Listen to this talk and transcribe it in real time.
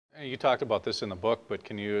You talked about this in the book, but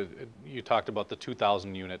you talked about the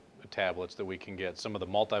 2,000 unit tablets that we can get. Some of the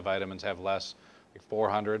multivitamins have less, like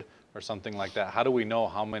 400 or something like that. How do we know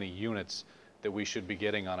how many units that we should be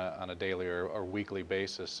getting on a daily or weekly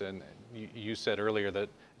basis? And you said earlier that it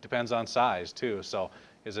depends on size too. So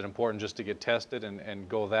is it important just to get tested and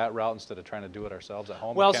go that route instead of trying to do it ourselves at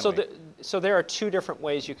home? Well, so there are two different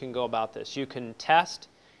ways you can go about this. You can test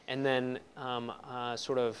and then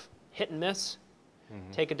sort of hit and miss.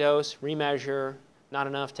 Take a dose, remeasure, not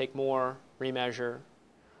enough, take more, remeasure,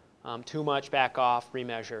 too much, back off,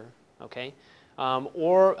 remeasure, okay?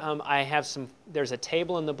 I have there's a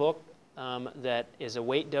table in the book that is a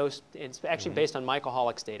weight dose. It's actually based on Michael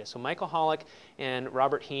Hollick's data. So Michael Hollick and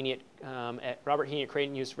Robert Heaney at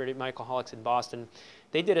Creighton University, Michael Hollick's in Boston,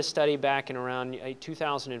 they did a study back in around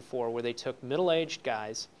 2004 where they took middle-aged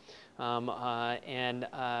guys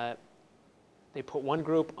they put one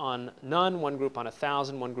group on none, one group on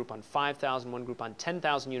 1,000, one group on 5,000, one group on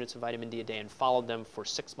 10,000 units of vitamin D a day and followed them for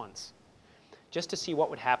 6 months just to see what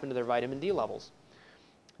would happen to their vitamin D levels.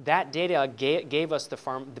 That data gave us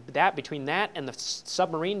between that and the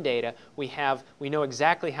submarine data, we know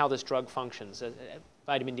exactly how this drug functions.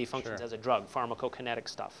 Vitamin D functions as a drug, pharmacokinetic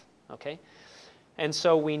stuff, okay? And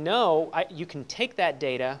so we know you can take that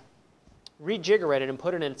data, rejigger it and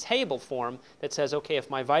put it in a table form that says, okay, if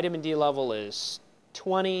my vitamin D level is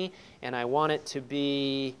 20 and I want it to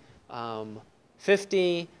be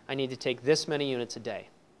 50, I need to take this many units a day,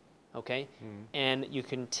 okay? And you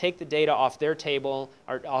can take the data off their table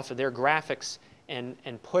or off of their graphics and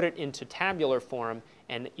put it into tabular form,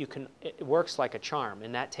 and it works like a charm,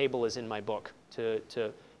 and that table is in my book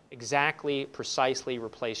to exactly, precisely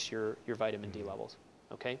replace your vitamin D levels,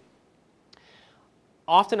 okay?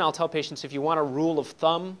 Often I'll tell patients, if you want a rule of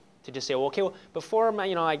thumb, to just say, well, okay, well, before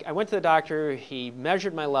I went to the doctor, he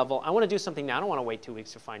measured my level. I want to do something now. I don't want to wait 2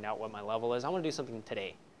 weeks to find out what my level is. I want to do something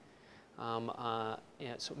today. So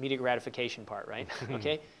immediate gratification part, right?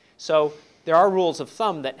 Okay. So there are rules of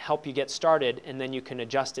thumb that help you get started, and then you can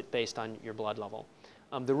adjust it based on your blood level.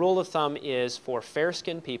 The rule of thumb is for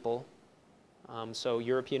fair-skinned people, so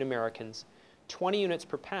European Americans, 20 units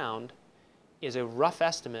per pound is a rough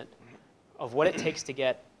estimate of what it takes to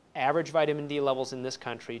get average vitamin D levels in this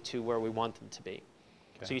country to where we want them to be.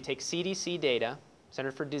 Okay. So you take CDC data,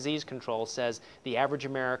 Center for Disease Control says the average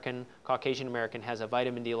American, Caucasian American, has a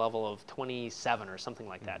vitamin D level of 27 or something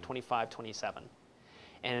like that, 25, 27.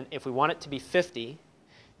 And if we want it to be 50,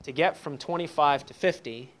 to get from 25 to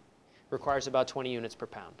 50 requires about 20 units per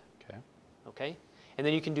pound. Okay. Okay? And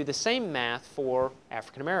then you can do the same math for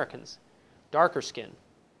African Americans, darker skin,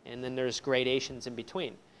 and then there's gradations in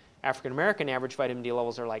between. African American average vitamin D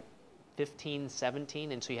levels are like 15,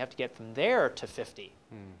 17, and so you have to get from there to 50.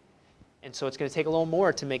 And so it's going to take a little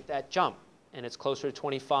more to make that jump, and it's closer to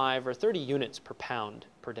 25 or 30 units per pound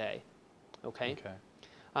per day. Okay? Okay.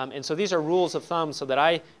 And so these are rules of thumb so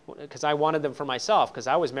that because I wanted them for myself, because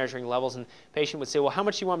I was measuring levels, and the patient would say, well, how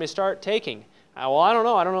much do you want me to start taking? Well, I don't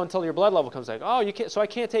know until your blood level comes back. Oh, you can't, so I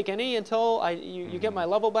can't take any until you get my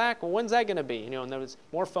level back? Well, when's that going to be? And there was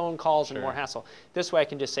more phone calls and more hassle. This way I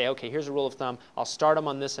can just say, okay, here's a rule of thumb. I'll start them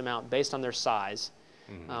on this amount based on their size,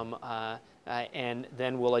 and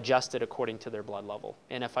then we'll adjust it according to their blood level.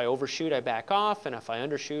 And if I overshoot, I back off, and if I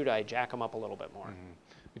undershoot, I jack them up a little bit more.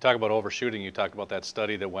 You talk about overshooting. You talked about that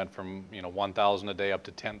study that went from 1,000 a day up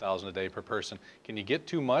to 10,000 a day per person. Can you get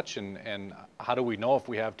too much, and how do we know if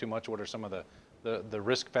we have too much? What are some of the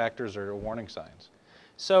risk factors or warning signs?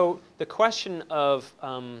 So the question of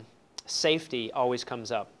safety always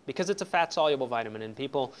comes up because it's a fat-soluble vitamin, and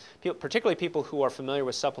people, particularly people who are familiar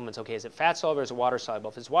with supplements, okay, is it fat-soluble or is it water-soluble?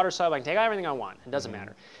 If it's water-soluble, I can take everything I want. It doesn't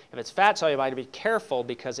matter. If it's fat-soluble, I have to be careful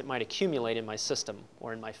because it might accumulate in my system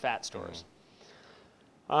or in my fat stores.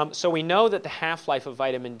 So we know that the half-life of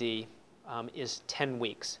vitamin D is 10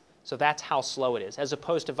 weeks. So that's how slow it is, as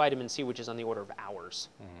opposed to vitamin C, which is on the order of hours,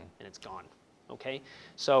 and it's gone. Okay?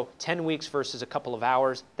 So 10 weeks versus a couple of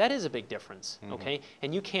hours, that is a big difference. Okay?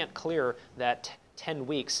 And you can't clear that 10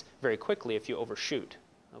 weeks very quickly if you overshoot.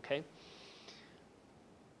 Okay?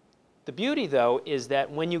 The beauty, though, is that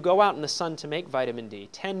when you go out in the sun to make vitamin D,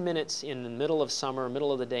 10 minutes in the middle of summer,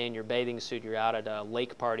 middle of the day in your bathing suit, you're out at a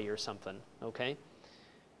lake party or something, okay?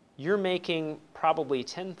 You're making probably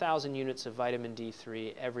 10,000 units of vitamin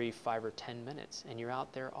D3 every 5 or 10 minutes, and you're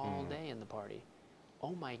out there all day in the party.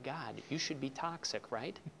 Oh my God, you should be toxic,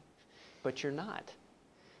 right? But you're not.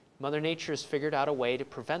 Mother Nature has figured out a way to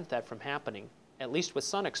prevent that from happening, at least with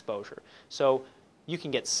sun exposure. So you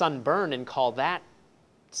can get sunburn and call that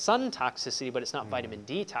sun toxicity, but it's not vitamin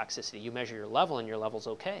D toxicity. You measure your level, and your level's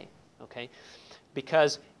okay. Okay?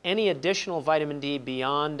 because any additional vitamin D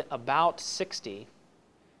beyond about 60,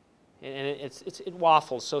 and it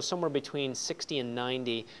waffles, so somewhere between 60 and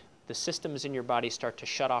 90, the systems in your body start to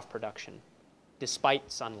shut off production,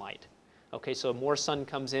 despite sunlight. Okay, so more sun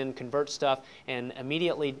comes in, converts stuff, and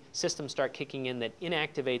immediately systems start kicking in that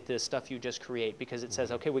inactivate the stuff you just create, because it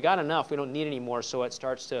says, okay, we got enough, we don't need any more, so it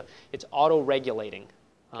starts to, it's auto-regulating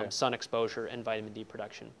sun exposure and vitamin D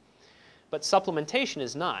production. But supplementation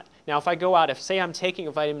is not. Now, if I go out, say I'm taking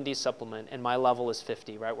a vitamin D supplement and my level is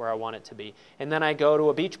 50, right where I want it to be, and then I go to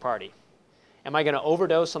a beach party, am I going to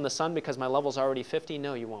overdose on the sun because my level's already 50?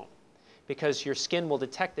 No, you won't. Because your skin will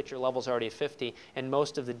detect that your level's already 50, and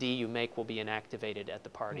most of the D you make will be inactivated at the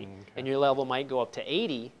party. Okay. And your level might go up to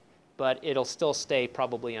 80, but it'll still stay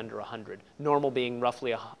probably under 100. Normal being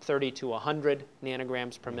roughly 30 to 100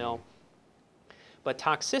 nanograms per mil. But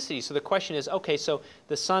toxicity, so the question is, okay, so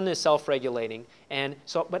the sun is self-regulating, and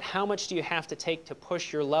so, but how much do you have to take to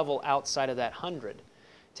push your level outside of that 100?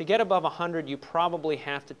 To get above 100, you probably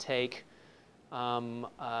have to take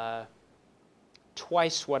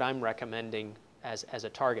twice what I'm recommending as a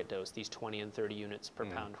target dose, these 20 and 30 units per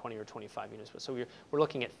pound, 20 or 25 units. So we're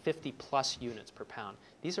looking at 50 plus units per pound.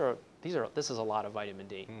 This is a lot of vitamin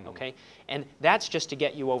D, okay? And that's just to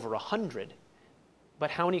get you over 100. But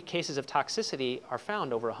how many cases of toxicity are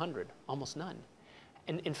found over 100? Almost none.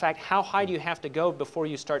 And in fact, how high do you have to go before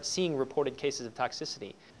you start seeing reported cases of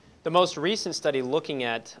toxicity? The most recent study looking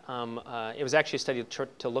at, it was actually a study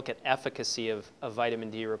to look at efficacy of vitamin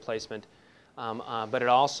D replacement, but it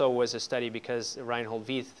also was a study because Reinhold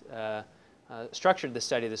Vieth structured the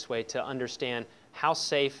study this way to understand how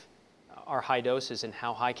safe are high doses and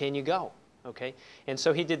how high can you go. Okay? And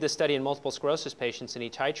so he did this study in multiple sclerosis patients, and he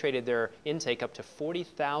titrated their intake up to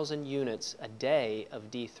 40,000 units a day of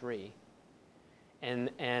D3. And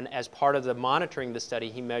as part of the monitoring the study,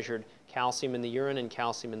 he measured calcium in the urine and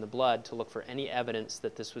calcium in the blood to look for any evidence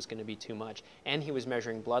that this was going to be too much. And he was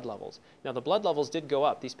measuring blood levels. Now, the blood levels did go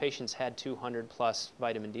up. These patients had 200 plus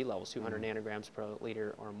vitamin D levels, 200 nanograms per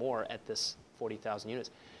liter or more at this 40,000 units.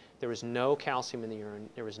 There was no calcium in the urine.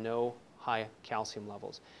 There was no high calcium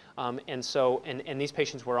levels. And these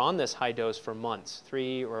patients were on this high dose for months,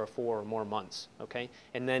 3 or 4 or more months, okay?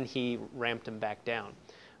 And then he ramped them back down.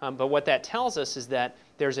 But what that tells us is that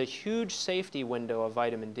there's a huge safety window of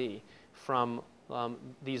vitamin D from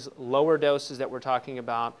these lower doses that we're talking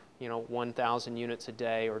about, 1,000 units a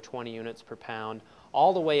day or 20 units per pound,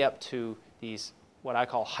 all the way up to these what I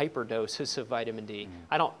call hyperdoses of vitamin D.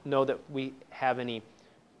 I don't know that we have any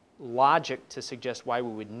logic to suggest why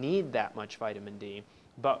we would need that much vitamin D,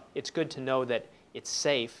 but it's good to know that it's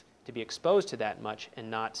safe to be exposed to that much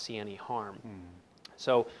and not see any harm.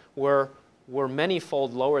 So we're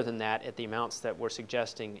many-fold lower than that at the amounts that we're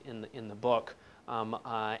suggesting in the book,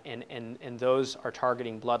 and those are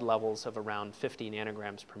targeting blood levels of around 50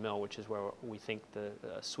 nanograms per mil, which is where we think the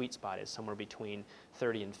sweet spot is. Somewhere between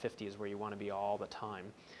 30 and 50 is where you want to be all the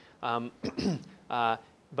time.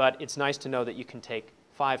 But it's nice to know that you can take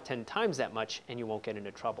 5-10 times that much and you won't get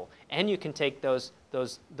into trouble. And you can take those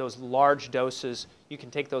large doses, you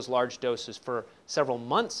can take those large doses for several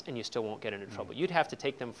months and you still won't get into trouble. You'd have to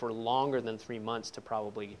take them for longer than 3 months to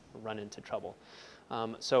probably run into trouble.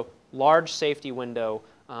 So large safety window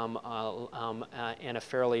and a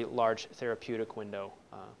fairly large therapeutic window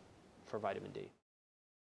for vitamin D.